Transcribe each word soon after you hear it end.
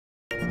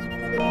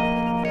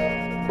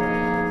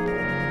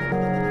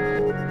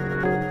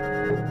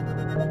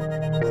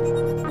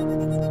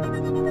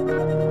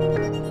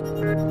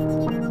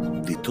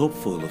top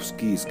foil of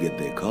skis get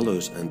their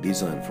colors and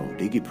design from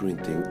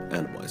digi-printing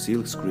and by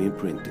silk screen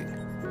printing.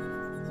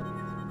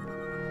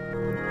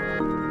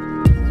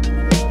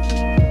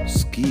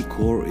 Ski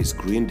core is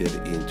grinded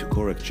into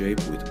correct shape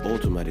with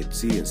automated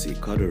CNC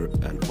cutter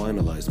and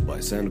finalized by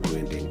sand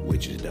grinding,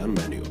 which is done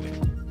manually.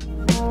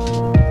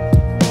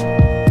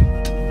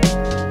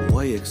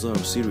 YXR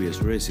Series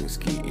racing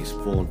ski is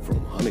formed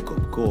from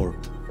honeycomb core,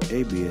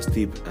 ABS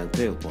tip and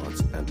tail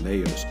parts and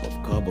layers of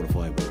carbon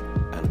fiber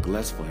and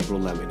glass fiber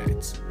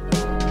laminates.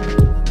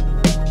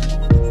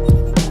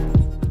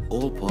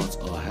 All parts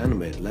are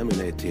handmade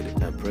laminated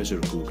and pressure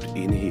cooked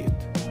in heat.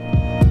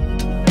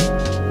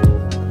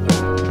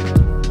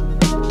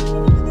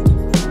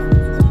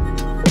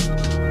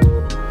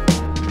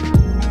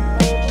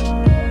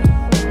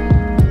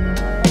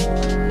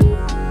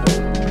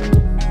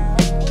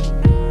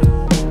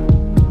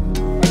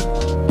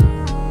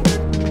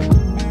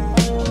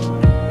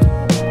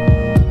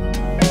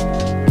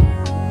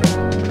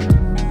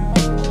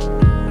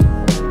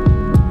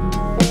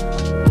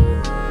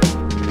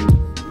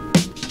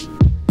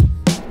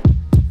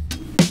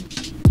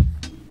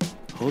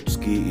 Hot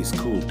ski is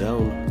cooled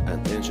down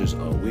and tensions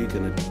are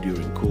weakened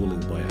during cooling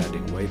by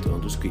adding weight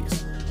onto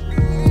skis.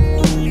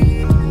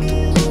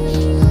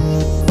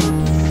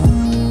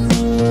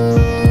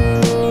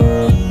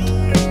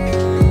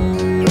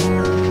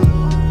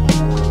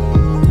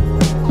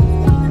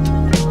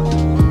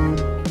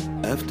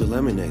 After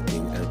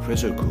laminating and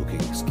pressure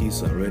cooking,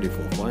 skis are ready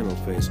for final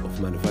phase of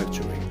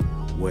manufacturing,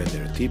 where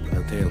their tip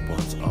and tail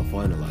parts are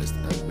finalized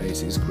and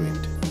base is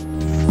grinned.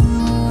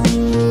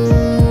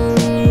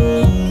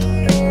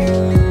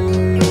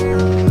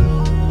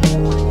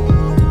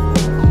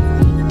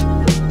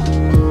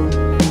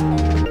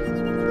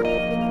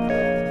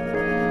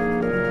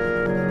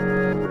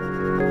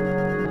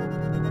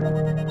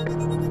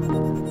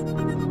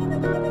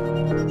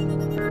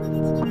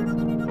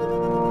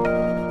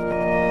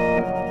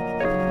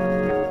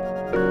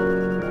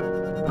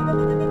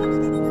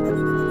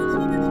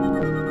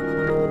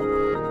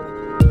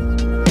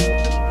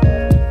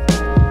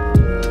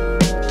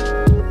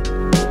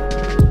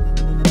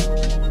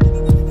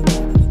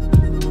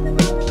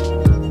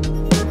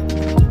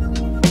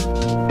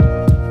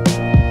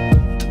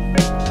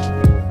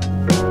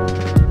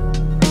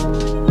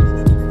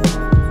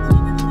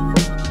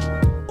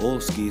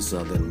 Skis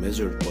are then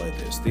measured by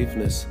their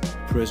stiffness,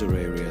 pressure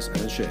areas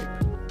and shape.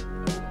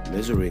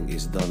 Measuring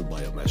is done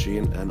by a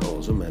machine and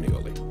also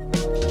manually.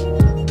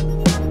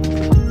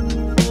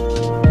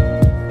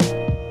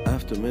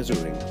 After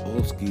measuring,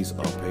 all skis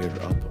are paired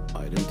up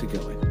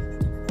identically.